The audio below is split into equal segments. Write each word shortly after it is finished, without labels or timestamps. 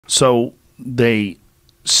So they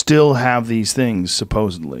still have these things,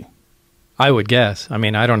 supposedly. I would guess. I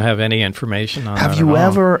mean, I don't have any information on that Have at you all.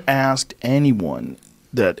 ever asked anyone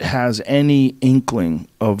that has any inkling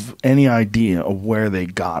of any idea of where they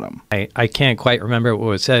got them? I can't quite remember what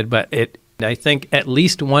was said, but I think at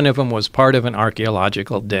least one of them was part of an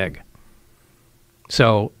archaeological dig.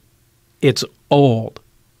 So it's old.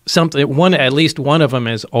 At least one of them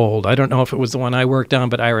is old. I don't know if it was the one I worked on,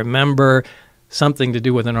 but I remember something to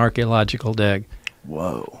do with an archaeological dig.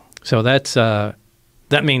 Whoa. So that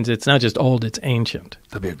means it's not just old, it's ancient.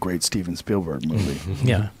 That'd be a great Steven Spielberg movie.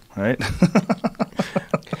 Yeah. Right?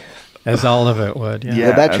 As all of it would, yeah.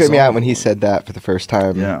 Yeah, that tripped me out when he said that for the first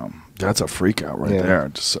time. Yeah. That's a freak out right there.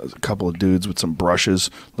 Just a couple of dudes with some brushes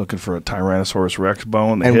looking for a Tyrannosaurus Rex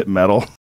bone. They hit metal.